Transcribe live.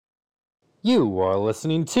You are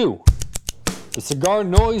listening to the Cigar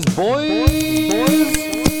Noise Boys.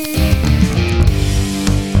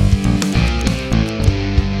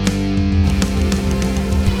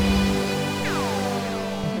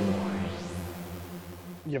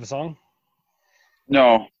 You have a song?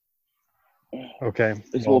 No, Okay.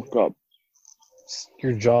 just Well, woke up. it's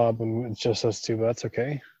your job, and it's just us two, but that's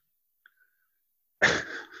okay.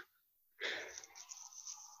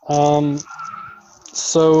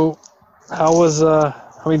 So how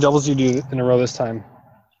many doubles did you do in a row this time?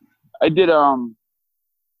 I did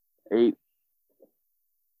 8.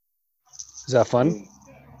 Is that fun?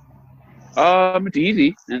 It's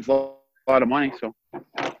easy and it's a lot of money. So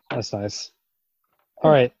That's nice.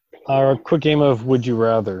 All right. Our quick game of Would You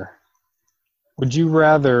Rather. Would you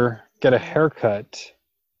rather get a haircut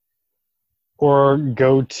or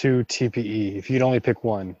go to TPE if you'd only pick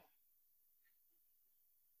one?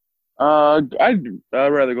 I'd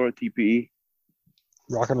rather go to TPE.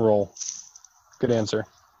 Rock and roll. Good answer.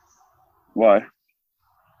 Why?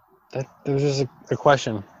 That was just a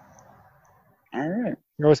question. All right,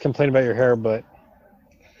 You always complain about your hair, but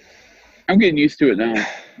I'm getting used to it now.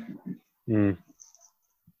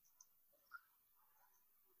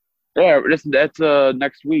 Yeah, that's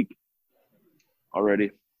next week already.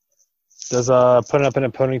 Does putting up in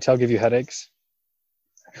a ponytail give you headaches?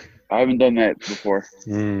 I haven't done that before.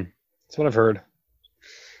 That's what I've heard.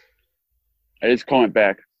 I just comb it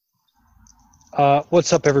back.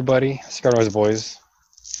 What's up, everybody? Cigar Noise Boys.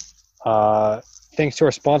 Thanks to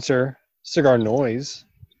our sponsor, Cigar Noise.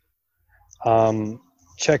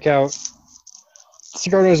 Check out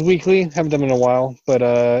Cigar Noise Weekly. Haven't done them in a while, but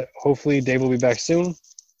hopefully Dave will be back soon.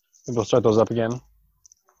 Maybe we'll start those up again.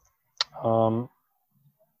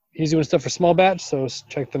 He's doing stuff for small batch, so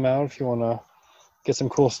check them out if you want to get some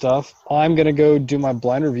cool stuff. I'm going to go do my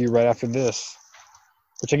blind review right after this,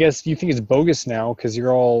 which I guess you think is bogus now because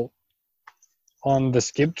you're all on the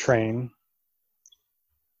skip train.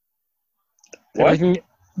 What?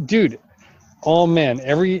 Dude, oh man,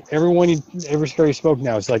 every cigar you smoke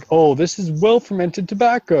now is like, oh, this is well fermented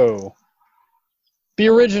tobacco. The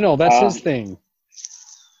original, that's his thing.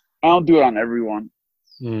 I don't do it on everyone.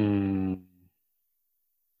 Man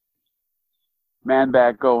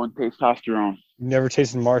back go and testosterone. You've never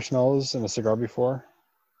tasted marshmallows in a cigar before?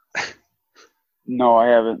 No, I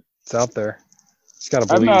haven't. It's out there. It's got to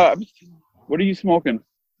believe. What are you smoking?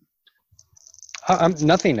 I'm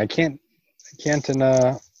nothing. I can't in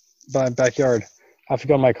my backyard. I have to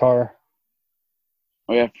go in my car.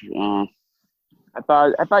 Oh yeah. I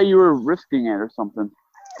thought you were risking it or something.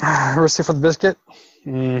 Risky for the biscuit?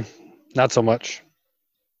 Not so much.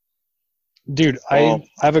 Dude, I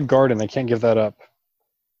have a garden. I can't give that up.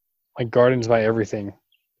 My garden's my everything.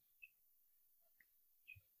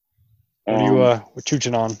 What are you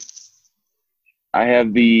chooching on? I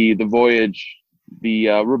have the Voyage, the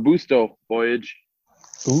Robusto Voyage.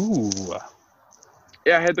 Ooh.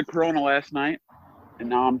 Yeah, I had the Corona last night, and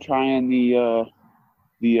now I'm trying the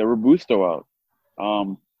Robusto out.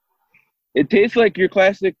 It tastes like your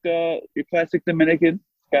classic Dominican.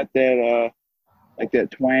 It's got that like that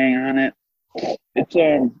twang on it. It's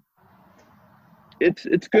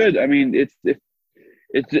good. I mean, it's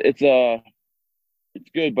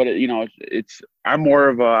good, but I'm more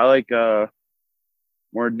of I like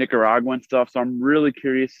more Nicaraguan stuff. So I'm really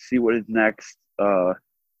curious to see what his next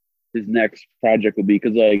project will be,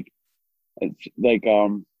 because I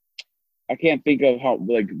can't think of how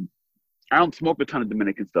I don't smoke a ton of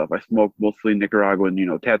Dominican stuff. I smoke mostly Nicaraguan,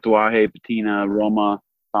 Tatuaje, Patina, Roma,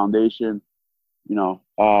 Foundation. I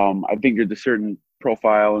think there's a certain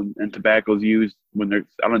profile and tobaccos used when they're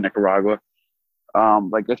out of Nicaragua.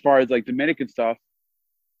 As far as Dominican stuff,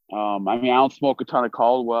 I mean, I don't smoke a ton of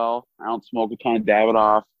Caldwell. I don't smoke a ton of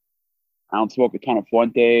Davidoff. I don't smoke a ton of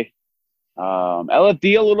Fuente.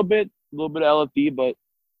 LFD a little bit of LFD, but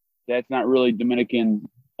that's not really Dominican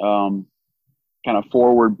kind of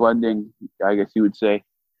forward blending, I guess you would say.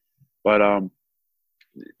 But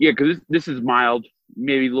yeah, because this is mild,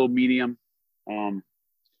 maybe a little medium.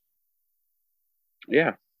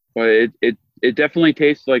 Yeah, but it definitely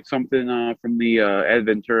tastes like something from the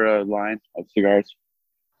Adventura line of cigars.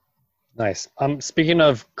 Nice. Speaking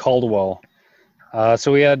of Caldwell,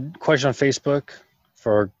 so we had a question on Facebook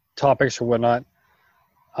for topics or whatnot.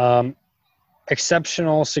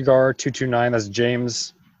 Exceptional Cigar 229, that's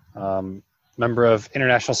James, member of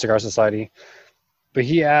International Cigar Society. But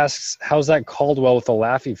he asks, how's that Caldwell with a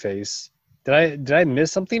laughy face? Did I miss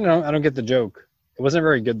something? I don't get the joke. It wasn't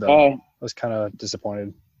very good, though. I was kind of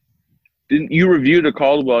disappointed. Didn't you review the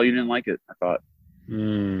Caldwell? You didn't like it, I thought. I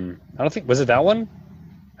don't think, was it that one?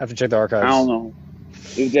 I have to check the archives. I don't know.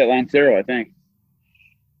 It was at Lancero, I think.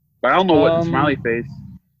 But I don't know what smiley Um, face.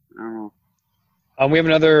 I don't know. we have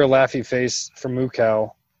another laughy face from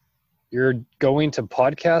Mukau. You're going to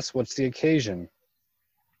podcast? What's the occasion?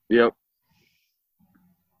 Yep.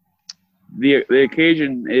 The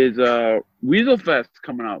occasion is Weasel Fest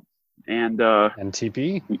coming up, and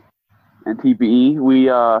NTP?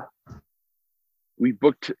 TPE. We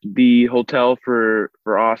booked the hotel for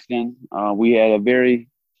Austin. We had a very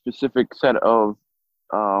specific set of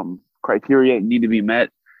criteria that need to be met.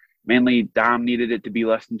 Mainly, Dom needed it to be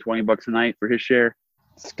less than $20 a night for his share.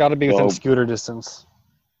 It's got to be within So- scooter distance.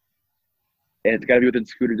 And it's got to be within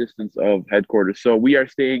scooter distance of headquarters. So we are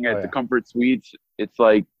staying at the Comfort Suites. It's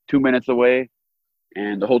like 2 minutes away,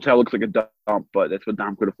 and the hotel looks like a dump, but that's what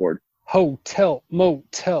Dom could afford. Hotel,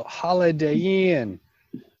 motel, Holiday Inn.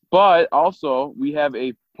 But also, we have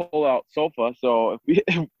a pull-out sofa. So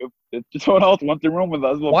if someone else wants to room with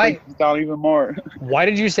us, we'll Why? break this down even more. Why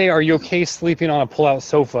did you say, are you okay sleeping on a pull-out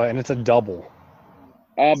sofa and it's a double?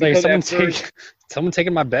 It's like Because someone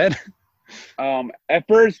taking my bed? at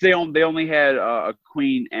first they only had a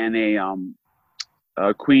queen and a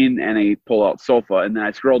pull-out sofa, and then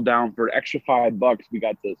I scrolled down for an extra $5. We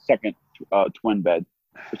got the second twin bed,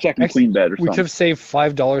 the second queen bed or something. We could have saved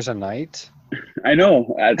 $5 a night. I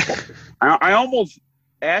know. I almost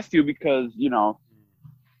asked you because we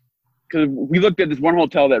looked at this one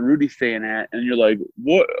hotel that Rudy's staying at, and you're like,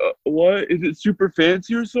 what is it, super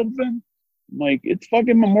fancy or something? I'm like, it's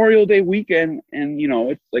fucking Memorial Day weekend, and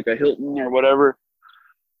it's like a Hilton or whatever.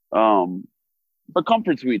 But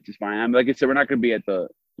Comfort Suites is fine. I mean, like I said, we're not going to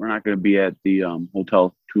be at the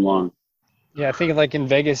hotel too long. Yeah, I think like in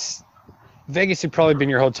Vegas would probably be in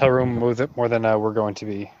your hotel room more than we're going to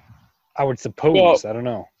be. I would suppose. Well, I don't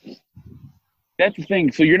know. That's the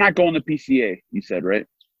thing. So you're not going to PCA, you said, right?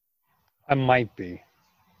 I might be.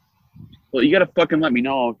 Well, you got to fucking let me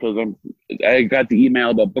know because I got the email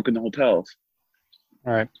about booking the hotels.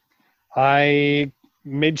 All right. I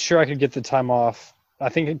made sure I could get the time off. I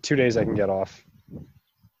think in 2 days I can get off.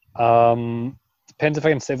 Depends if I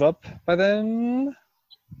can save up by then.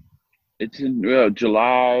 It's in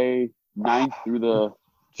July 9th through the...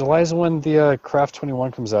 July is when the Craft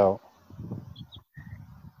 21 comes out.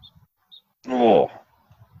 Oh.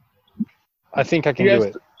 I think I can do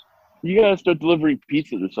it. You got to start delivering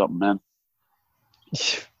pizzas or something, man.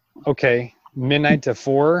 Okay. Midnight to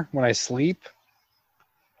 4 when I sleep.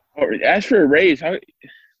 Or ask for a raise. I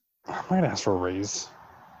might ask for a raise.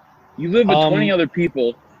 You live with 20 other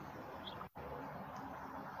people.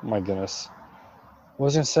 My goodness. What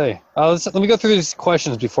was I going to say? Let me go through these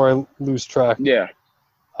questions before I lose track. Yeah.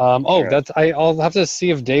 Sure. I'll have to see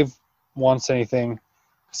if Dave wants anything.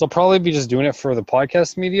 So I'll probably be just doing it for the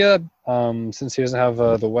podcast media, since he doesn't have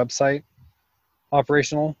the website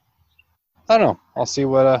operational. I don't know. I'll see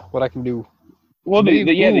what I can do. Well, what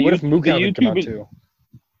if Mukau could come out too?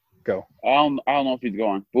 Go. I don't know if he's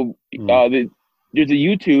going. Well, there's a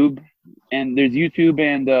YouTube, and there's YouTube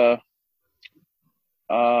and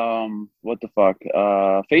what the fuck?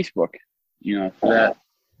 Facebook. For that.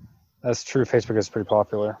 That's true. Facebook is pretty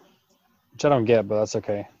popular, which I don't get, but that's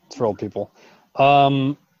okay. It's for old people.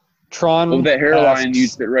 Tron. Well, that hairline you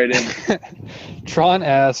fit right in. Tron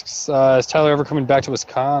asks, is Tyler ever coming back to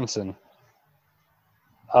Wisconsin?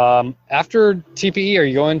 After TPE, are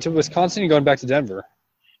you going to Wisconsin or are you going back to Denver?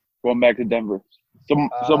 Going back to Denver. So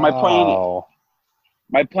my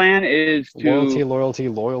plan is to loyalty.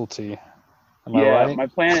 Am I right? My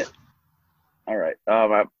plan. All right.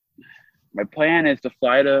 My plan is to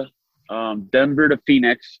fly to Denver to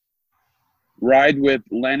Phoenix, ride with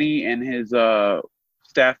Lenny and his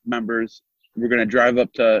staff members. We're gonna drive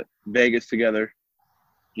up to Vegas together,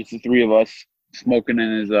 just the three of us, smoking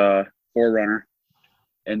in his 4Runner,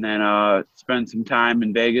 and then spend some time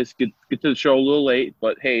in Vegas. Get to the show a little late,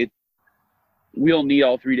 but hey, we don't need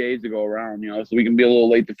all 3 days to go around, so we can be a little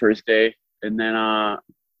late the first day, and then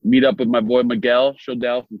meet up with my boy Miguel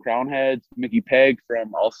Shodell from Crown Heads, Mickey Peg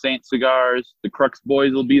from All Saints Cigars. The Crux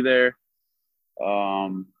boys will be there.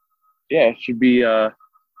 It should be.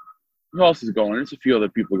 Who else is going? There's a few other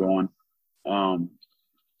people going. And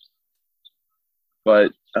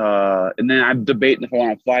then I'm debating if I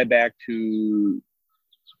want to fly back to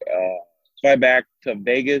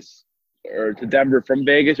Vegas or to Denver from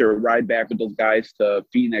Vegas, or ride back with those guys to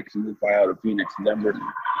Phoenix and then fly out of Phoenix to Denver.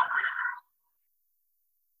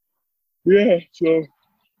 Yeah, so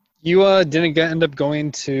you didn't end up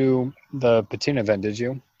going to the Patina event, did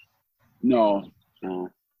you? No.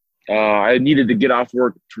 I needed to get off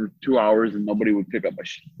work for 2 hours, and nobody would pick up my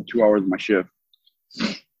 2 hours of my shift.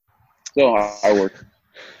 So I worked.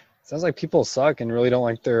 Sounds like people suck and really don't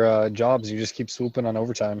like their jobs. You just keep swooping on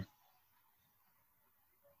overtime.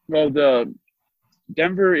 Well, the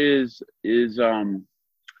Denver is it's the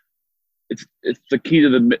key to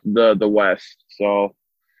the West. So,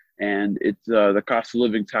 and it's the cost of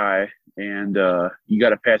living's high, and you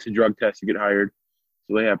got to pass a drug test to get hired.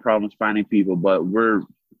 So they have problems finding people. But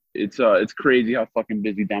it's crazy how fucking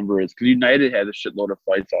busy Denver is because United has a shitload of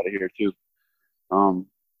flights out of here too.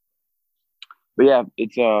 But yeah,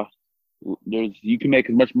 it's you can make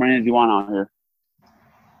as much money as you want out here.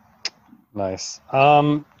 Nice.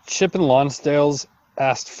 Chip and Lonsdale's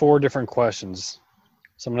asked 4 different questions,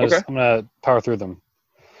 so I'm gonna power through them.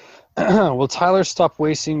 Will Tyler stop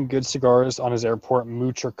wasting good cigars on his airport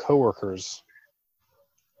moocher coworkers?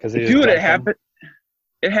 Dude, it happened.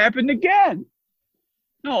 It happened again.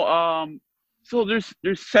 No, so there's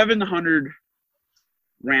 700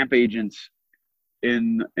 ramp agents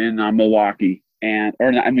in Milwaukee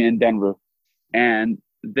in Denver, and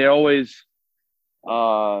they always,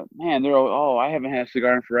 I haven't had a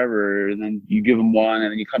cigar in forever, and then you give them one,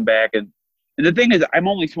 and then you come back, and the thing is, I'm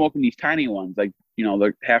only smoking these tiny ones, like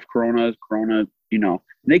like half Corona, and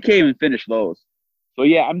they can't even finish those. So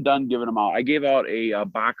yeah, I'm done giving them out. I gave out a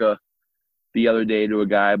Baca the other day to a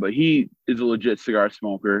guy, but he is a legit cigar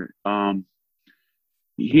smoker.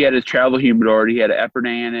 He had his travel humidor. He had an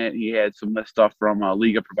Epernay in it. He had some of the stuff from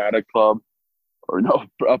Liga Privada Club,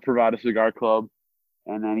 Privada Cigar Club,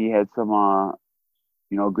 and then he had some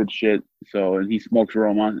good shit. So, and he smokes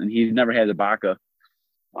Roma, and he's never had a Baca.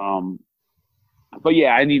 But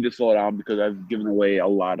yeah, I need to slow down because I've given away a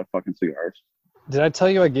lot of fucking cigars. Did I tell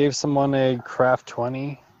you I gave someone a Craft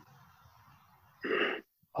 20?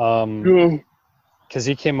 Because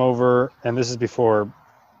he came over, and this is before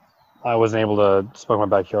I wasn't able to smoke in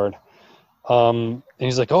my backyard. And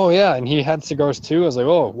he's like, "Oh yeah," and he had cigars too. I was like,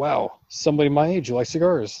 "Oh wow, somebody my age who likes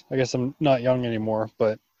cigars." I guess I'm not young anymore,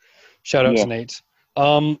 but shout out to Nate.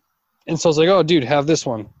 And so I was like, "Oh dude, have this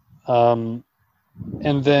one." And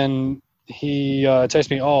then he texted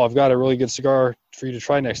me, "Oh, I've got a really good cigar for you to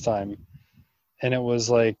try next time," and it was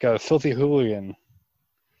like Filthy Hooligan.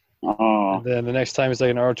 And then the next time he's like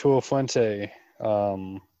an Arturo Fuente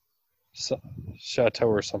Chateau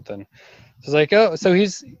or something. So it's like, oh, so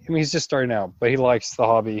he's just starting out, but he likes the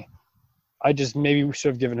hobby. Maybe we should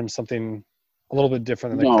have given him something a little bit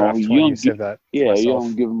different than the Craft 20. You said that. Yeah, you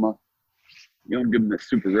don't give him the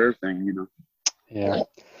super rare thing, Yeah.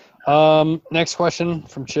 Next question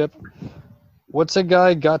from Chip. What's a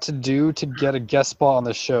guy got to do to get a guest spot on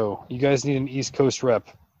the show? You guys need an East Coast rep.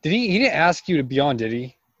 He didn't ask you to be on, did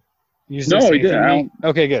he? No, he didn't.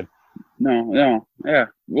 Okay, good. No, yeah.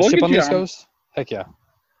 We'll Chip on the East Coast? Heck yeah.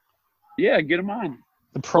 Yeah, get him on.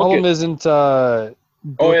 The problem isn't the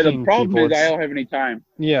problem people. Is I don't have any time.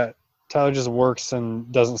 Yeah, Tyler just works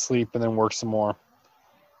and doesn't sleep and then works some more.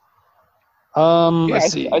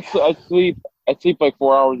 Let's see. I sleep like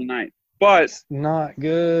 4 hours a night. But it's not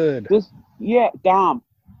good. Dom,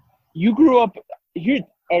 you grew up here.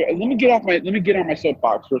 Let me get on my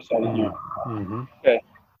soapbox for a second here. Mm-hmm. Okay.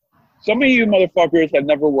 Some of you motherfuckers have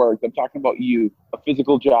never worked. I'm talking about you, a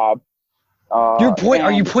physical job. Are you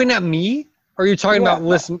pointing at me? Or are you talking about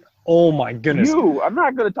listen? Oh my goodness. You. I'm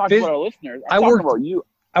not going to talk about our listeners. I'm talking about you.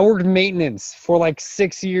 I worked maintenance for like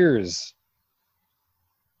 6 years.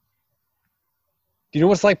 Do you know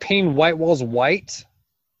what's like painting white walls white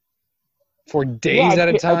for days at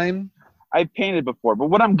a time? I've painted before, but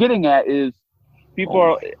what I'm getting at is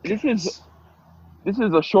this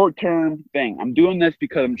is a short-term thing. I'm doing this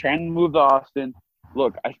because I'm trying to move to Austin.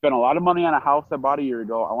 Look, I spent a lot of money on a house I bought a year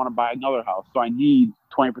ago. I want to buy another house, so I need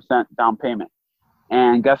 20% down payment.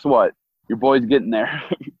 And guess what? Your boy's getting there.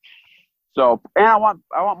 So, and I want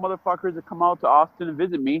motherfuckers to come out to Austin and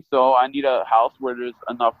visit me. So I need a house where there's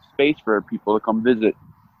enough space for people to come visit,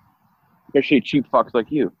 especially cheap fucks like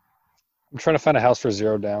you. I'm trying to find a house for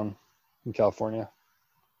 $0 down in California.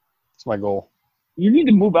 That's my goal. You need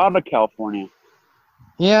to move out of California.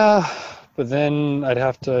 Yeah, but then I'd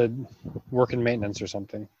have to work in maintenance or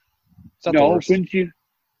something. Couldn't you?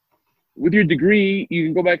 With your degree, you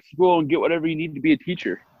can go back to school and get whatever you need to be a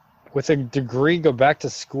teacher. With a degree, go back to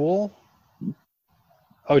school?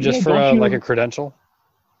 Oh, just for like a credential?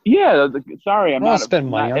 Yeah, sorry, I'm not. I don't spend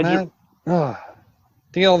money on that. I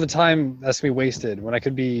think all the time that's gonna be wasted when I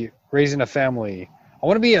could be raising a family. I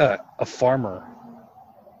want to be a farmer.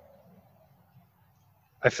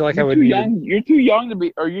 I feel like you're too young to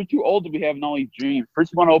be, or you're too old to be having all these dreams.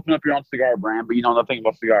 First, you want to open up your own cigar brand, but you know nothing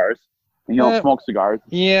about cigars, and you don't smoke cigars.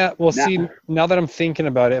 Yeah, well, see, now that I'm thinking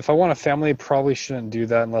about it, if I want a family, I probably shouldn't do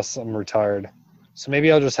that unless I'm retired. So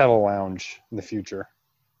maybe I'll just have a lounge in the future.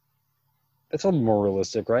 That's a little more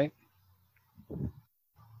realistic, right?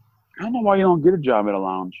 I don't know why you don't get a job at a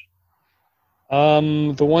lounge.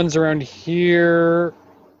 The ones around here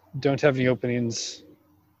don't have any openings.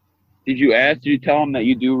 Did you ask? Did you tell them that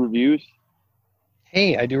you do reviews?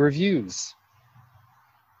 Hey, I do reviews.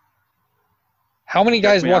 How many Check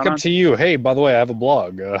guys me walk out up on. to you? Hey, by the way, I have a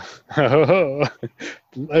blog.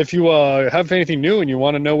 If you have anything new and you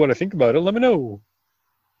want to know what I think about it, let me know.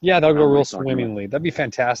 Yeah, that'll I go don't know what real he's talking about. swimmingly. That'd be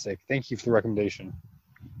fantastic. Thank you for the recommendation.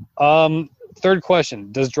 Third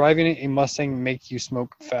question: does driving a Mustang make you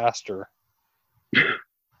smoke faster?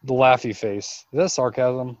 The laughy face. Is that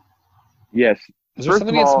sarcasm? Yes. Is there First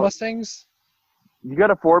something of against all, Mustangs? you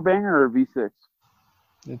got a four banger or a V6?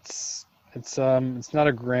 It's not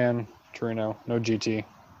a Gran Torino, no GT.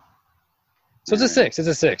 So it's a Alright. six. It's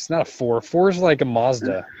a six, not a four. Four is like a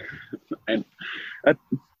Mazda. And I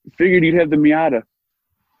figured you'd have the Miata.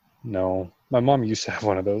 No, my mom used to have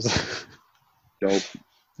one of those. Dope.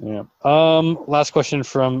 Yeah. Last question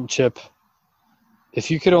from Chip.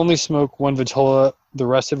 If you could only smoke one Vitola the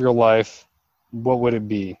rest of your life, what would it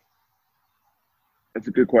be? That's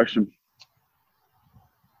a good question.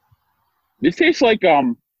 This tastes like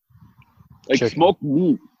Chicken. smoked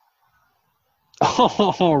meat.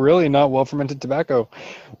 Oh, really? Not well fermented tobacco.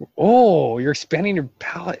 Oh, you're expanding your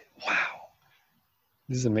palate. Wow.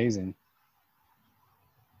 This is amazing.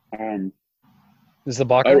 Um, This is the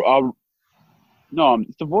I, Baca? I'll, no,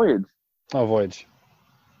 it's the Voyage. Oh, Voyage.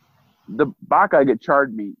 The Baca, I get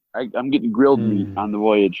charred meat. I'm getting grilled meat on the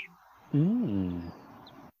Voyage. Mm.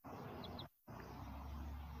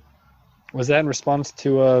 Was that in response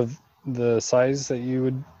to the size that you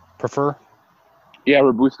would prefer? Yeah,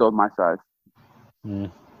 Robusto is my size.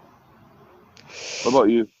 Mm. What about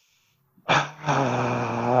you?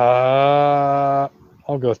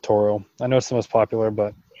 I'll go with Toro. I know it's the most popular,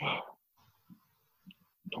 but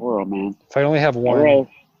Toro, man. if I only have one, Toro.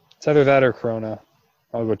 it's either that or Corona.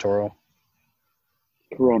 I'll go Toro.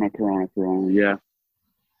 Corona. Yeah.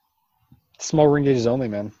 Small ring gauges only,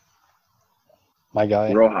 man. My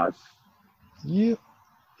guy. Rojas. Yeah.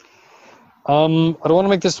 I don't want to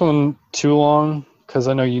make this one too long because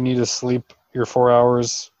I know you need to sleep your 4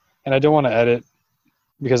 hours, and I don't want to edit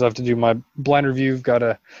because I have to do my blind review.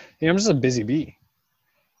 I'm just a busy bee.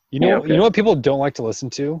 You know, Yeah, okay. You know what people don't like to listen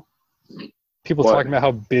to? People What? talking about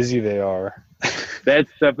how busy they are.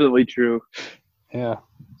 That's definitely true. Yeah.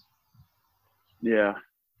 Yeah.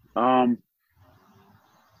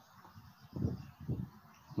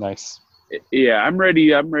 Nice. Yeah, I'm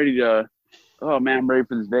ready. Oh man, I'm ready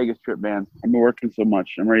for this Vegas trip, man. I've been working so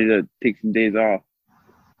much. I'm ready to take some days off.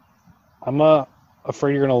 I'm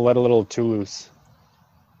afraid you're gonna let a little too loose.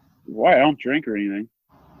 Why? I don't drink or anything.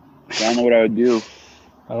 So I don't know what I would do.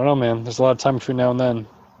 I don't know, man. There's a lot of time between now and then.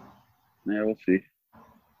 Yeah, we'll see.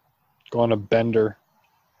 Go on a bender.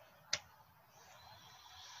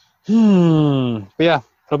 But yeah,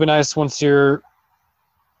 it'll be nice once you're.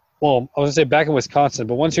 Well, I was gonna say back in Wisconsin,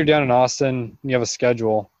 but once you're down in Austin and you have a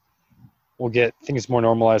schedule, we'll get things more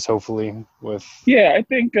normalized, hopefully, with Yeah, I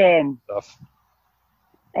think stuff.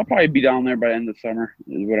 I'll probably be down there by the end of summer.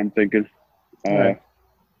 Is what I'm thinking. Right.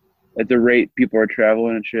 At the rate people are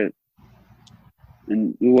traveling and shit,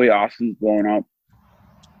 and the way Austin's blowing up.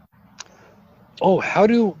 Oh, how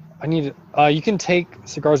do I need? You can take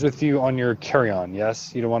cigars with you on your carry-on.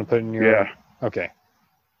 Yes, you don't want to put it in your. Yeah. Okay.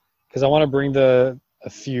 Because I want to bring a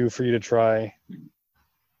few for you to try.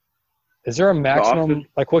 Is there a maximum? Austin?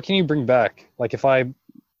 Like, what can you bring back? Like, if I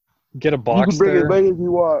get a You box can bring there. as many as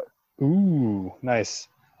you want. Ooh, nice.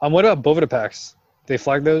 What about Bovida packs? They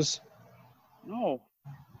flag those? No.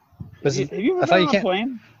 Have Have you ever been on a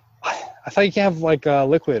plane? I thought you can't have like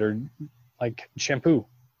liquid or like shampoo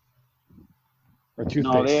or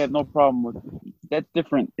toothpaste. No, they have no problem with it. That's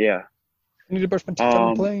different. Yeah. I need to brush my teeth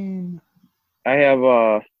on the plane. I have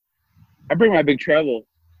I bring my big travel,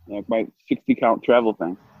 like my 60 count travel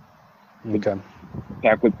thing. Okay.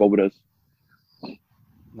 Pack with Bovidas.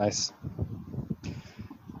 Nice.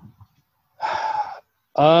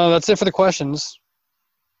 That's it for the questions.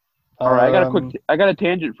 All right, I got a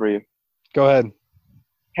tangent for you. Go ahead.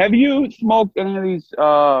 Have you smoked any of these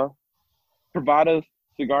Privada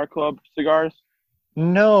Cigar Club cigars?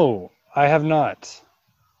 No, I have not.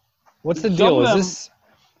 What's the Some deal? of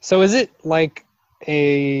them- Is it like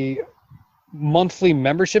a monthly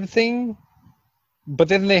membership thing? But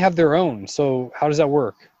then they have their own. So how does that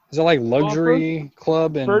work? Is it like luxury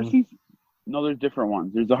club and No, there's different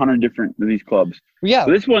ones. There's 100 different of these clubs. yeah.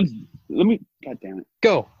 But this one's God damn it.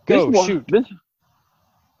 Go shoot.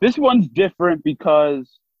 This one's different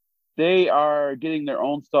because they are getting their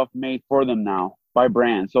own stuff made for them now by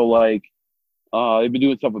brand. So like They've been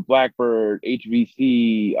doing stuff with Blackbird,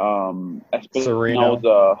 HVC, Sereno.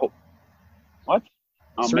 Espinosa. What? Maybe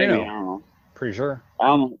I Sereno. don't know. Pretty sure. I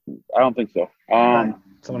don't think so. All right.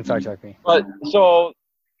 Someone fact check me. But so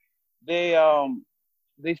they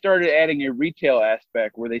they started adding a retail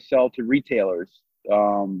aspect where they sell to retailers.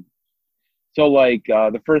 Um, so like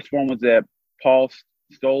the first one was at Paul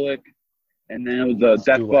Stolik, and then it was the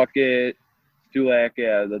Death Stulak. Bucket, Stulak,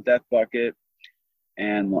 yeah, the Death Bucket,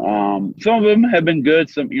 and some of them have been good.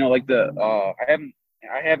 Some, like the I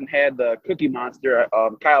haven't had the Cookie Monster.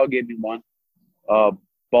 Kyle gave me one. Uh,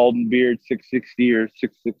 Bald and Beard 660 or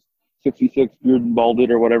 66 Beard and Balded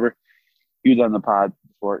or whatever. He was on the pod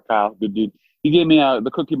before. Kyle, good dude. He gave me the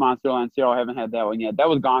Cookie Monster Lancero. I haven't had that one yet. That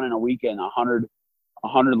was gone in a weekend. 100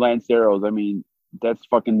 Lanceros. I mean, that's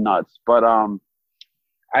fucking nuts. But I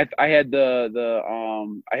had the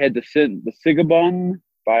Sigabun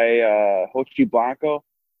by Hochi Blanco.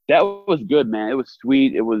 That was good, man. It was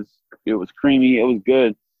sweet. It was creamy. It was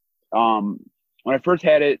good. When I first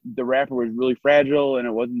had it, the wrapper was really fragile and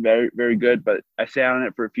it wasn't very very good. But I sat on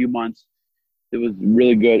it for a few months. It was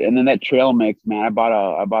really good. And then that trail mix, man, I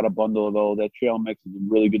bought a bundle of those. That trail mix is a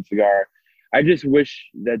really good cigar. I just wish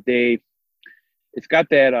that it's got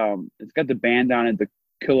the band on it, the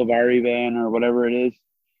Kilavari van or whatever it is.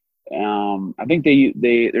 I think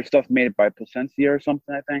their stuff made by Placencia or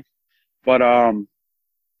something, I think. But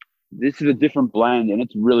this is a different blend and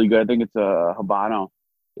it's really good. I think it's a Habano.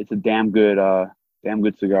 It's a damn good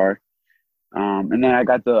cigar. And then I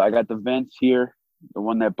got the Vents here, the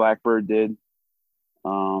one that Blackbird did.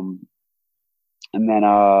 And then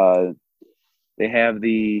they have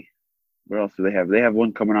what else do they have? They have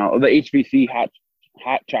one coming out. Oh, the HBC hot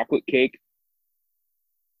chocolate cake.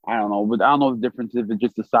 I don't know, but I don't know the difference if it's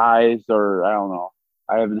just the size or I don't know.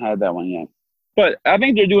 I haven't had that one yet. But I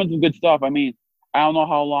think they're doing some good stuff. I mean, I don't know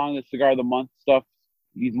how long the cigar of the month stuff,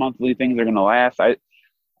 these monthly things are gonna last.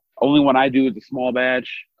 Only one I do is a small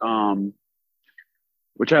batch,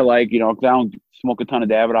 which I like, 'cause I don't smoke a ton of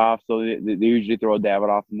Davidoff, so they usually throw a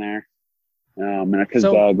Davidoff in there, and a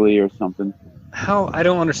Kazagli or something. I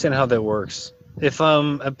don't understand how that works. If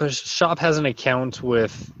a shop has an account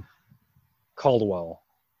with Caldwell,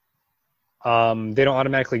 they don't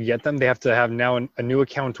automatically get them. They have to have now a new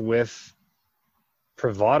account with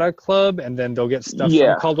Privada Club, and then they'll get stuff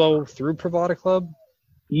from Caldwell through Privada Club.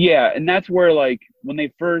 Yeah, and that's where when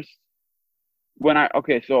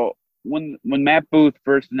Matt Booth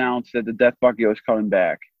first announced that the Death Bucket was coming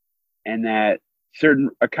back, and that certain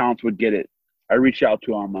accounts would get it, I reached out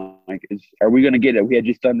to him. I'm like, are we gonna get it? We had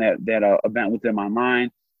just done that event with him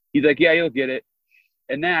online. He's like, yeah, you'll get it.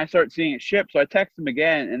 And then I start seeing it ship, so I text him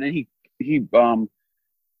again, and then he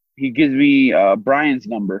gives me Brian's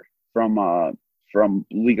number from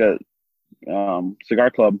Liga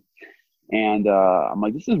Cigar Club, and I'm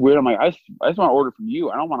like, this is weird. I'm like, I just want to order from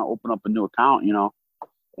you. I don't want to open up a new account,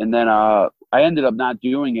 And then I ended up not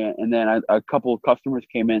doing it, and then a couple of customers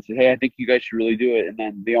came in and said, hey, I think you guys should really do it. And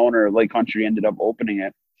then the owner of Lake Country ended up opening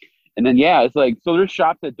it. And then it's like, so there's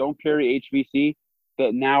shops that don't carry HVC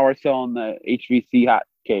that now are selling the HVC hot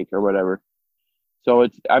cake or whatever. So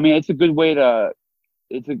it's a good way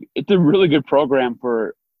it's a really good program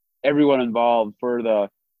for everyone involved. For the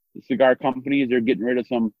cigar companies, they're getting rid of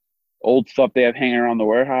some old stuff they have hanging around the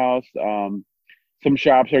warehouse. Some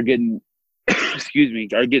shops are getting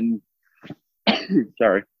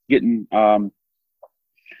getting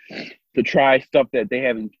to try stuff that they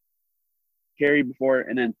haven't carried before.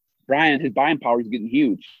 And then Brian, his buying power is getting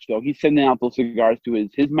huge. So he's sending out those cigars to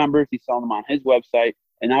his members. He's selling them on his website,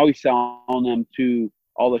 and now he's selling them to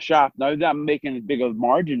all the shops. Now he's not making as big of a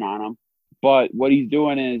margin on them, but what he's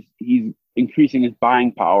doing is he's increasing his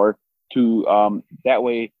buying power to that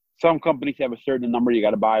way. Some companies have a certain number you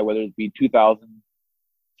got to buy, whether it be 2,000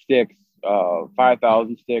 sticks,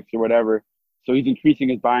 5,000 sticks, or whatever. So he's increasing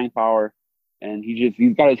his buying power, and he's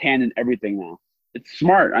got his hand in everything now. It's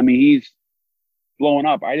smart. I mean, he's blowing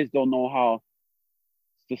up. I just don't know how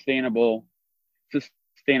sustainable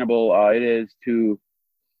it is to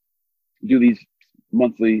do these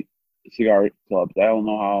monthly cigar clubs. I don't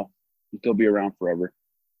know how they'll be around forever.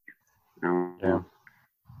 Yeah.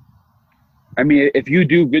 I mean, if you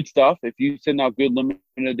do good stuff, if you send out good limited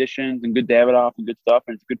editions and good Davidoff and good stuff,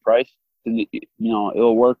 and it's a good price, then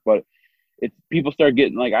it'll work. But if people start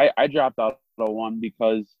getting I dropped out of one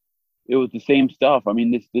because it was the same stuff. I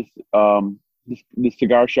mean, this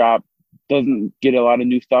cigar shop doesn't get a lot of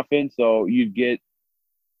new stuff in, so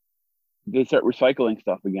they start recycling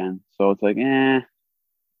stuff again. So it's like, I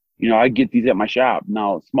get these at my shop.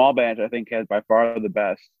 Now, Small Batch, I think, has by far the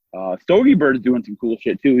best. Stogie Bird is doing some cool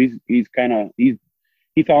shit too. He's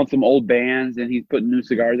he found some old bands and he's putting new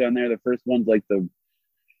cigars on there. The first one's like the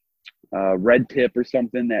Red Tip or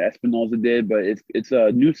something that Espinosa did, but it's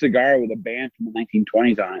a new cigar with a band from the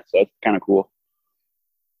 1920s on it, so that's kind of cool.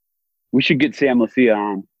 We should get Sam Lucia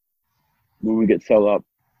on when we get set up.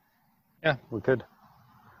 Yeah, we could.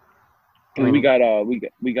 And we got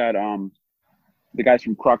the guys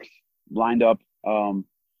from Crux lined up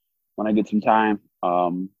when I get some time.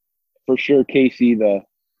 For sure, Casey, I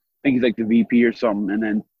think he's like the VP or something, and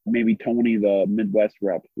then maybe Tony, the Midwest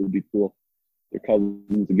rep, would be cool. Their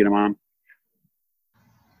cousins to get them on. I'm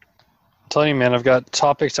telling you, man, I've got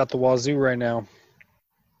topics at the wazoo right now.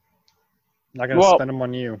 Not gonna spend them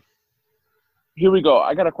on you. Here we go.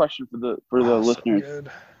 I got a question for the listeners. So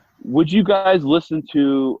would you guys listen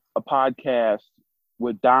to a podcast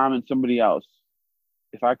with Dom and somebody else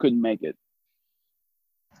if I couldn't make it?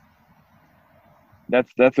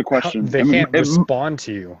 That's a question. They can't respond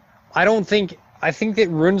to you. I think that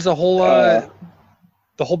ruins the whole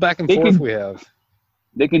back and forth we have.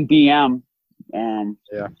 They can DM.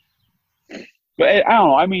 Yeah. But I don't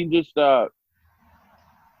know. I mean, just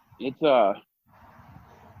it's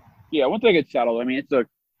yeah. Once I get settled, I mean, it's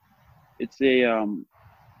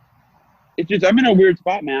just I'm in a weird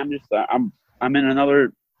spot, man. I'm in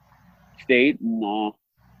another state, and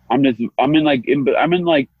I'm in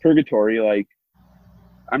like purgatory. Like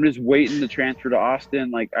I'm just waiting to transfer to Austin.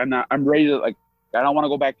 Like I'm ready to, like, I don't want to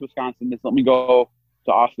go back to Wisconsin. Just let me go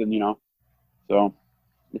to Austin, you know. So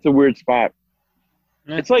it's a weird spot.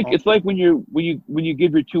 Yeah, it's like when you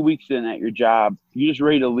give your 2 weeks in at your job, you're just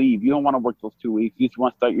ready to leave. You don't want to work those 2 weeks. You just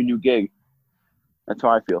want to start your new gig. That's how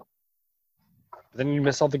I feel. Then you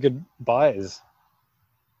miss all the goodbyes.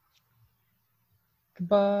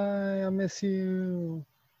 Goodbye, I miss you.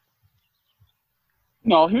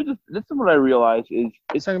 No, this is what I realize is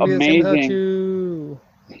it's amazing.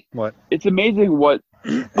 What? It's amazing what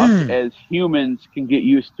us as humans can get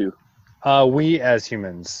used to. We as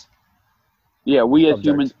humans. Yeah, we as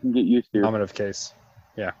humans can get used to. Nominative case.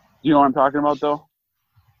 Yeah. Do you know what I'm talking about, though?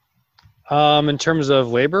 In terms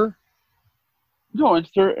of labor? No,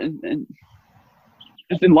 it's in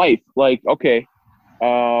life. Like, okay,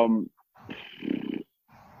 you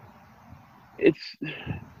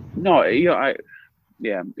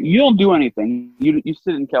don't do anything. You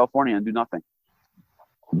sit in California and do nothing.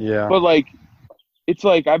 Yeah. But like, it's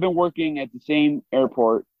like I've been working at the same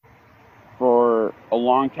airport for a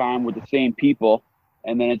long time with the same people,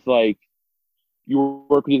 and then it's like you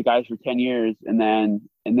work with these guys for 10 years, and then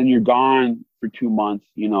you're gone for 2 months,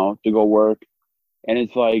 you know, to go work, and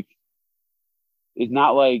it's like it's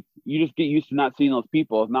not like you just get used to not seeing those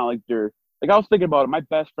people. It's not like they're like, I was thinking about it. My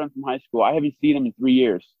best friend from high school, I haven't seen him in 3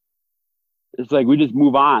 years. It's like we just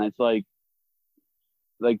move on. It's like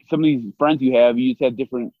some of these friends you just have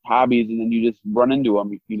different hobbies, and then you just run into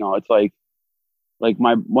them. You know, it's like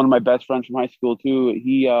one of my best friends from high school too.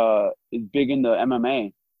 He is big into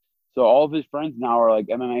MMA, so all of his friends now are like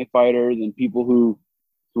MMA fighters and people who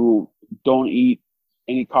don't eat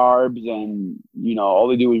any carbs, and you know, all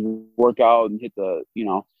they do is work out and hit the, you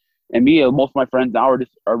know. And me, most of my friends now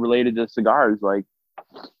are related to cigars. Like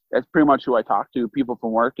that's pretty much who I talk to. People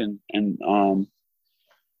from work and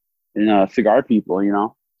cigar people, you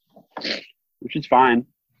know, which is fine.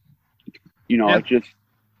 You know, It's just.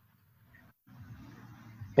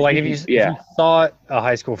 Well, like if you saw a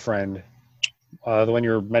high school friend, the one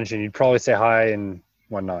you were mentioning, you'd probably say hi and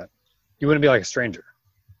whatnot. You wouldn't be like a stranger.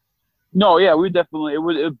 No, yeah, we definitely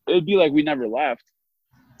it'd be like we never left.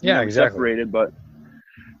 Yeah, exactly. Separated, but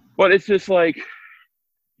it's just like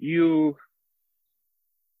I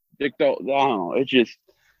don't know. It's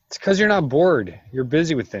because you're not bored. You're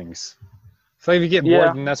busy with things. So if you get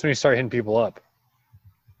bored, then that's when you start hitting people up.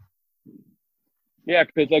 Yeah,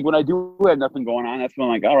 because like when I do have nothing going on, that's when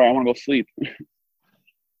I'm like, all right, I want to go sleep.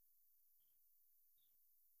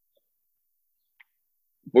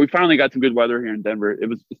 But we finally got some good weather here in Denver.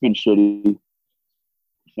 It's been shitty.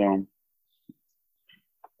 So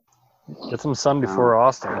get some sun before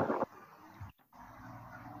Austin.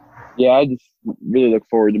 Yeah, I just really look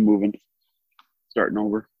forward to starting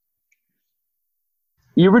over.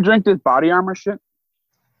 You ever drink this Body Armor shit?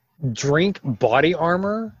 Drink Body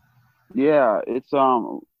Armor? Yeah, it's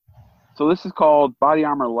so this is called Body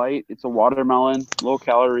Armor Light. It's a watermelon, low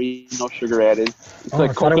calorie, no sugar added. It's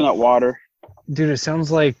like coconut water. Dude, it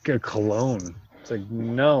sounds like a cologne. It's like,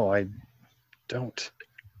 no, I don't.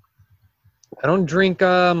 I don't drink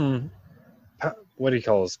what do you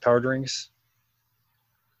call those? Power drinks?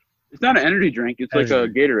 It's not an energy drink. It's like a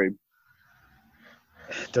Gatorade.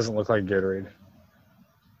 It doesn't look like Gatorade.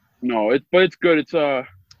 No, but it's good. It's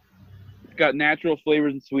got natural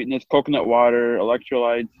flavors and sweetness, coconut water,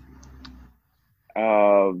 electrolytes,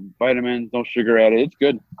 vitamins, no sugar added. It's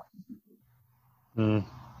good. Mm.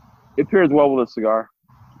 It pairs well with a cigar.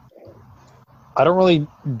 I don't really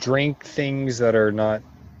drink things that are not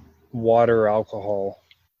water or alcohol.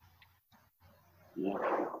 Yeah.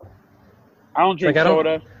 I don't drink Like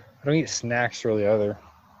soda. I don't eat snacks really either.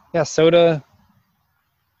 Yeah, soda.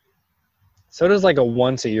 Soda's like a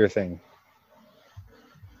once a year thing.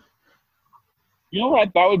 You know what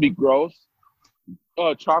I thought would be gross?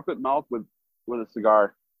 Chocolate milk with a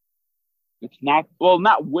cigar. It's not well,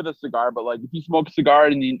 not with a cigar, but like if you smoke a cigar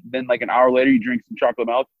and then like an hour later you drink some chocolate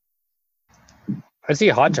milk, I see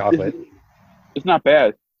hot chocolate. it's not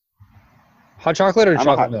bad. Hot chocolate or I'm a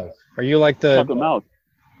chocolate milk? Are you like chocolate milk.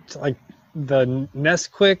 like the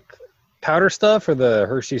Nesquik powder stuff or the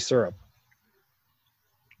Hershey syrup?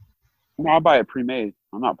 No, I'll buy it pre-made.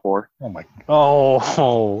 I'm not poor. Oh my!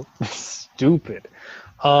 Oh, stupid.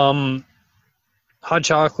 Hot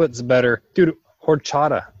chocolate's better, dude.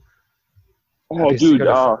 Horchata. Oh, Happy dude.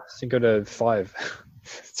 Cinco de Five.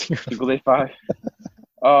 Cinco de Five.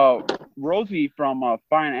 Rosie from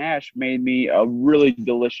Fine Ash made me a really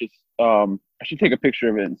delicious. I should take a picture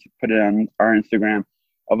of it and put it on our Instagram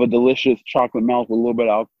of a delicious chocolate milk with a little bit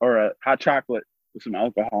of or a hot chocolate with some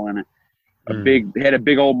alcohol in it. It had a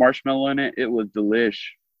big old marshmallow in it. It was delish.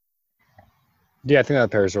 Yeah, I think that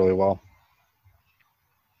pairs really well.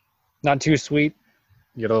 Not too sweet.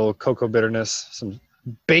 You get a little cocoa bitterness, some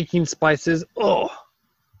baking spices. Oh.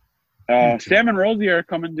 Sam and Rosie are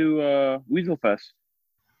coming to Weasel Fest.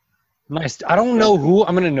 Nice. I don't know who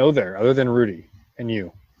I'm gonna know there other than Rudy and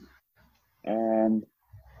you.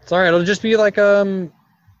 It's all right. It'll just be like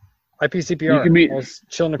IPCPR. You can meet. I'll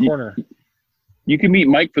chill in the corner. You can meet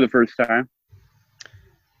Mike for the first time.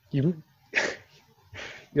 You're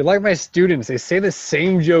like my students. They say the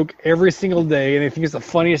same joke every single day, and they think it's the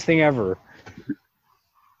funniest thing ever.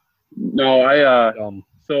 No,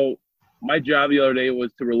 so my job the other day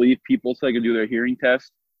was to relieve people so they could do their hearing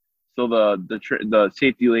test. So the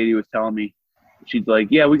safety lady was telling me, she's like,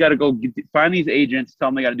 "Yeah, we got to go find these agents. Tell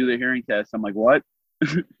them they got to do their hearing test." I'm like, "What?"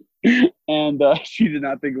 And she did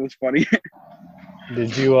not think it was funny.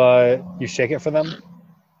 Did you you shake it for them?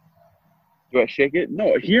 Do I shake it?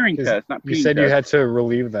 No, a hearing test, not you said test. You had to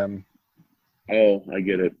relieve them. Oh, I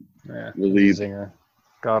get it. Yeah, relieve. Zinger.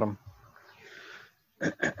 Got him.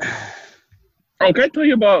 Oh, can I tell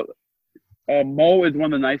you about Mo is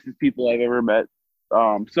one of the nicest people I've ever met.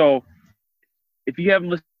 So if you haven't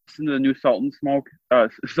listened to the new Sultans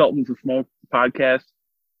of Smoke podcast,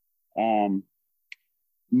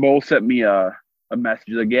 Mo sent me a message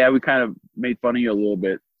like, "Yeah, we kind of made fun of you a little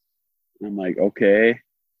bit." I'm like, "Okay."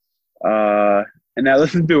 And I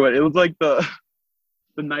listened to it. It was like the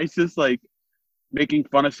nicest, like, making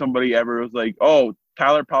fun of somebody ever. It was like, "Oh,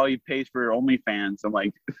 Tyler probably pays for OnlyFans." I'm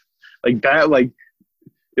like that. Like,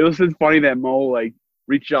 it was just funny that Mo like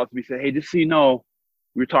reached out to me, said, "Hey, just so you know,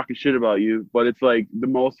 we were talking shit about you," but it's like the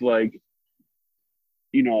most like,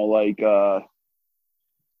 it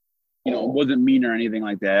wasn't mean or anything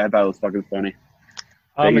like that. I thought it was fucking funny.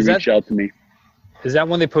 He reached out to me. Is that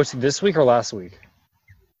one they posted this week or last week?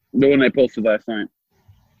 The one they posted last night.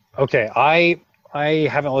 Okay, I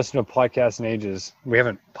haven't listened to a podcast in ages. We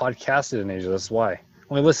haven't podcasted in ages. That's why.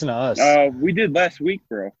 Only listen to us. We did last week,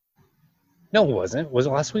 bro. No, it wasn't. Was it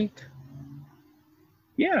last week?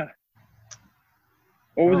 Yeah.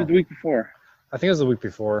 Or was it the week before? I think it was the week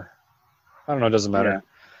before. I don't know. It doesn't matter.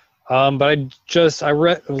 Yeah. But I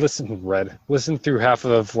listened through half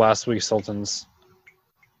of last week's Sultans.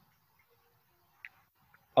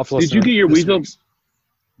 Did you get your Weasel?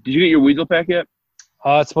 Did you get your Weasel pack yet?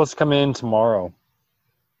 It's supposed to come in tomorrow.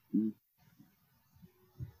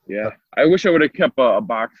 Yeah, I wish I would have kept a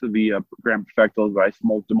box of the Grand Perfectos, but I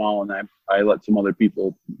smoked them all, and I let some other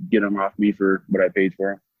people get them off me for what I paid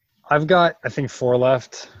for them. I've got, I think, 4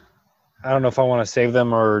 left. I don't know if I want to save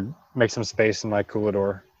them or make some space in my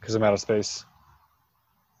coolador because I'm out of space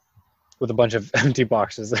with a bunch of empty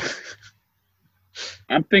boxes.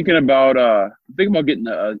 I'm thinking about getting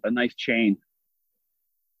a nice chain,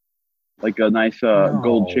 like a nice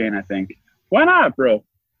gold chain. I think. Why not, bro?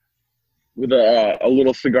 With a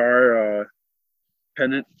little cigar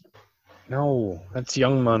pendant. No, that's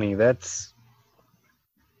young money. That's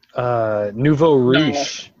nouveau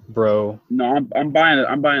riche, bro. No, I'm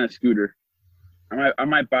buying a scooter. I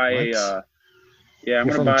might buy I'm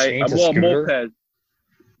gonna buy a moped.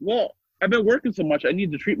 Well, I've been working so much, I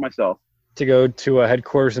need to treat myself. To go to a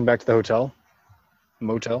headquarters and back to the hotel,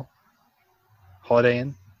 motel, Holiday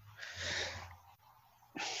Inn.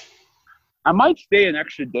 I might stay an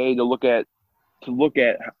extra day to look at to look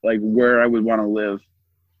at like where I would want to live.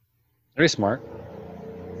 Very smart.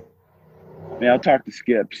 Yeah, I'll talk to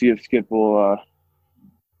Skip. See if Skip will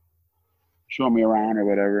show me around or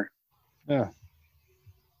whatever. Yeah.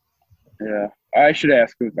 Yeah, I should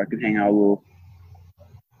ask him if I can hang out a little.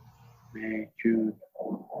 May, June.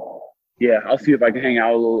 Yeah, I'll see if I can hang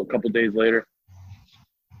out a couple days later.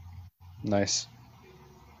 Nice.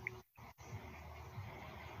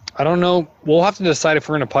 I don't know. We'll have to decide if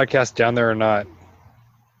we're going to podcast down there or not.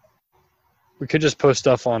 We could just post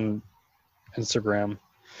stuff on Instagram.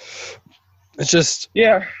 It's just,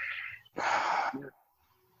 Yeah.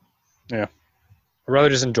 I'd rather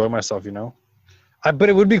just enjoy myself, you know? But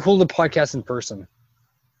it would be cool to podcast in person.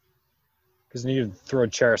 Because you need to throw a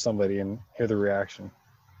chair at somebody and hear the reaction.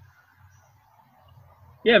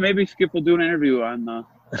 Yeah, maybe Skip will do an interview on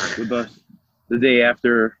with us the day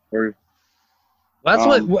after. Or That's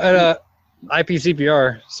what at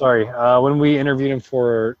IPCPR. Sorry, when we interviewed him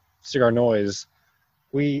for Cigar Noise,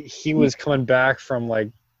 he was coming back from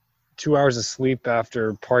like 2 hours of sleep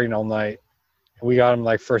after partying all night, and we got him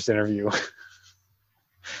like first interview. That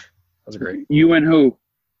was great. You and who?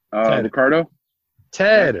 Ted. Ricardo?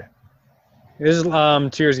 Ted. This is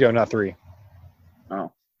 2 years ago, not 3.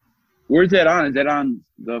 Oh. Where's that on? Is that on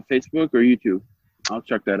the Facebook or YouTube? I'll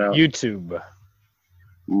check that out. YouTube.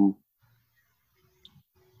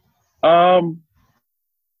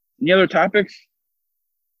 Any other topics?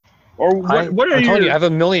 Or what are I'm telling you? I have a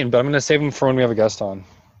million, but I'm going to save them for when we have a guest on.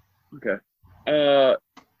 Okay.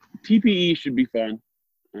 TPE should be fun.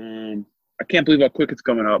 I can't believe how quick it's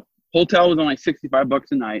coming up. Hotel was only $65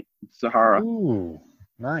 a night. Sahara. Ooh,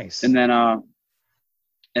 nice. And then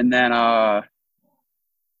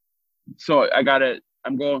so I got it.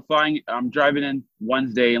 I'm driving in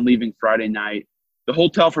Wednesday and leaving Friday night. The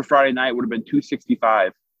hotel for Friday night would have been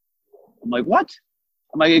 $265. I'm like, what?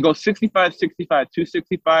 I'm like, it goes 65, 65,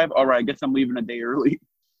 265. All right, I guess I'm leaving a day early.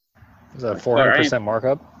 Is that 400%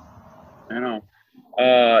 markup? I know.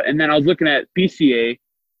 And then I was looking at PCA.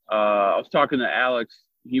 I was talking to Alex.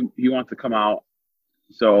 He wants to come out.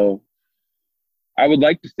 So I would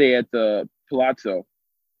like to stay at the Palazzo.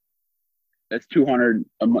 That's $200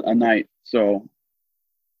 a night. So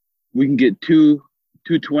we can get two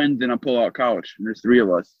twins and a pull-out couch. And there's 3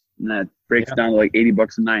 of us. And that breaks down to like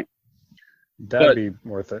 $80 a night. That'd be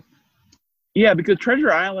worth it. Yeah, because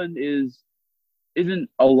Treasure Island isn't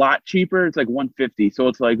a lot cheaper. It's like $150. So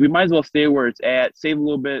it's like we might as well stay where it's at, save a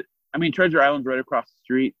little bit. I mean, Treasure Island's right across the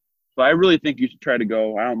street. So I really think you should try to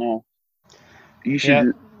go. I don't know. You should.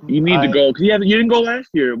 Yeah, you need to go because you didn't go last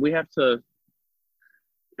year. We have to.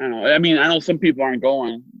 I don't know. I mean, I know some people aren't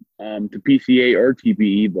going to PCA or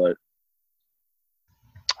TPE, but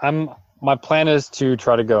my plan is to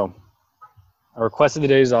try to go. I requested the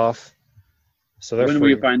days off, so they're when free. will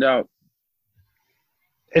you find out?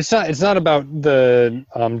 It's not about the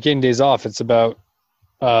getting days off. It's about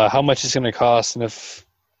how much it's going to cost and if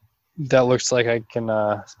that looks like I can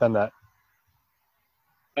spend that.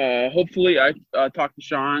 Hopefully, I talked to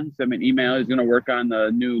Sean, sent me an email. He's going to work on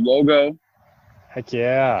the new logo. Heck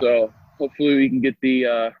yeah. So hopefully we can get the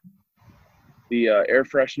air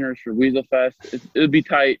fresheners for Weasel Fest. It'll be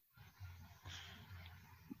tight.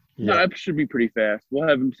 Yeah. No, it should be pretty fast. We'll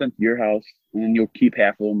have them sent to your house, and then you'll keep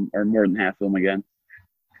half of them or more than half of them again.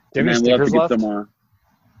 Do you have any stickers left?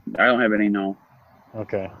 I don't have any, no.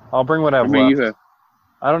 Okay. I'll bring what I have left. You have?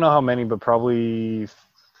 I don't know how many, but probably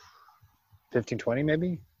 15, 20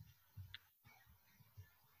 maybe?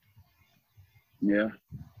 Yeah.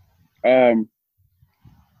 I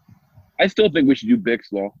still think we should do Bix,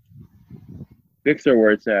 though. Bix are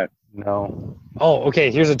where it's at. No. Oh,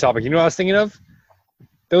 okay. Here's a topic. You know what I was thinking of?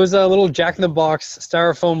 Those little Jack-in-the-Box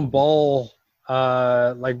styrofoam ball,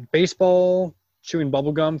 like baseball chewing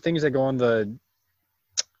bubble gum things that go on the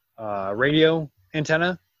radio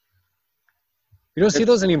antenna. You don't see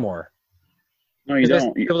those anymore. No, you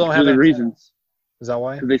don't. People don't have the reasons. Is that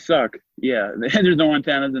why? They suck. Yeah. There's no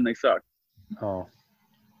antennas and they suck. Oh.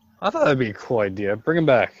 I thought that'd be a cool idea. Bring them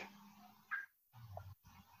back.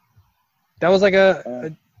 That was like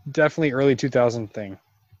a definitely early 2000 thing.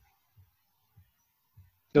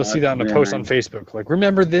 You'll see that in a post on Facebook. Like,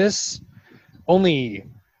 remember this? Only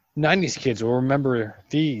 90s kids will remember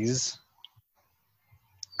these.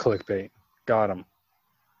 Clickbait. Got them.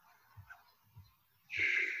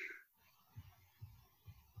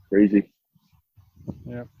 Crazy.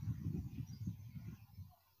 Yep.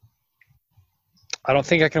 I don't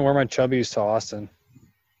think I can wear my chubbies to Austin.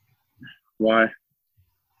 Why?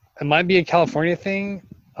 It might be a California thing,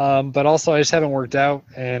 but also I just haven't worked out,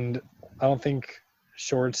 and I don't think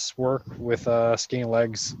shorts work with skinny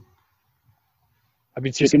legs. I'd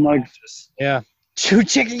be too chicken legs. Yeah, Chew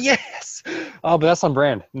chicken, yes. Oh, but that's on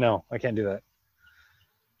brand. No, I can't do that.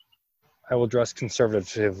 I will dress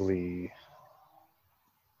conservatively.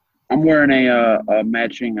 I'm wearing a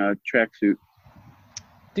matching tracksuit.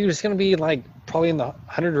 Dude, it's gonna be like probably in the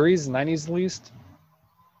 100 degrees, 90s at least.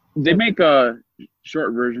 They make a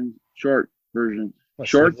short version. What,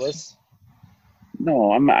 Shorts? sleeveless?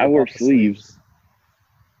 No, I Rip wear off the sleeves.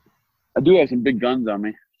 I do have some big guns on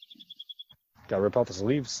me. Gotta rip out the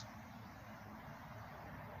sleeves.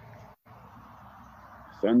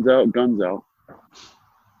 Sun's out, guns out.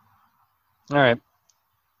 All right.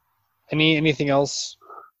 Anything else?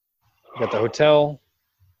 You got the hotel.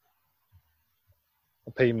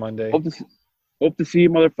 I'll pay you Monday. Hope to see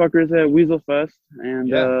you motherfuckers at Weasel Fest. And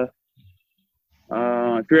Yeah.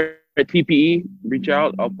 if you're at TPE, reach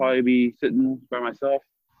out. I'll probably be sitting by myself.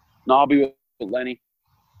 No, I'll be with Lenny.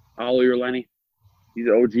 Ollie or Lenny. He's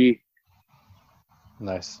an OG.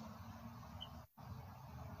 Nice.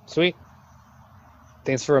 Sweet.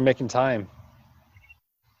 Thanks for making time.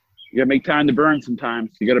 You gotta make time to burn sometimes.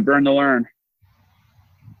 You gotta burn to learn.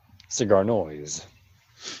 Cigar noise.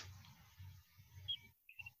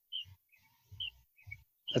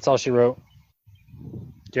 That's all she wrote.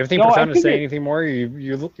 Do you have anything profound to say? Anything more?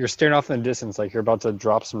 You're staring off in the distance like you're about to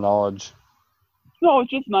drop some knowledge. No, it's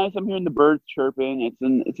just nice. I'm hearing the birds chirping. It's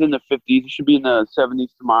in the 50s. It should be in the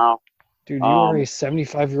 70s tomorrow. Dude, you are a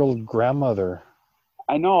 75-year-old grandmother.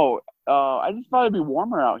 I know. I just thought it'd be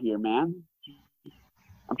warmer out here, man.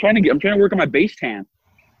 I'm trying to work on my base tan.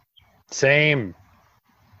 Same.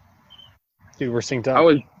 Dude, we're synced up.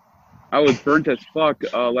 I was burnt as fuck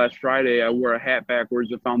last Friday. I wore a hat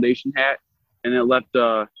backwards, a foundation hat, and it left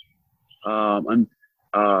a tan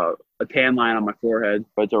line on my forehead,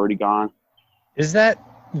 but it's already gone. Is that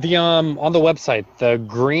the on the website, the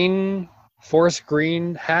green forest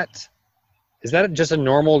green hat? Is that just a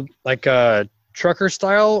normal like trucker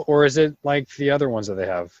style, or is it like the other ones that they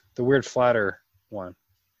have, the weird flatter one?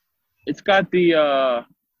 It's got the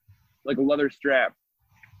like a leather strap.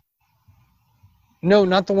 No,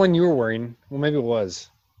 not the one you were wearing. Well, maybe it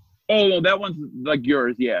was. Oh no, that one's like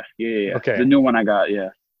yours. Yeah. Okay. The new one I got. Yeah.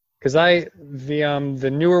 Because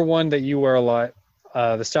the newer one that you wear a lot,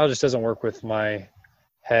 the style just doesn't work with my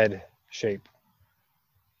head shape.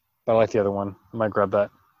 But I like the other one. I might grab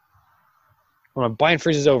that. When my buying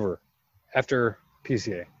freeze is over, after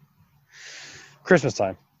PCA, Christmas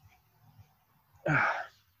time. All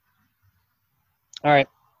right,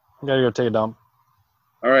 I gotta go take a dump.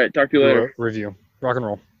 All right, talk to you later. Review. Rock and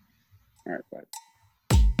roll. All right, bye.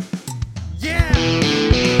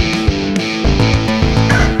 Yeah.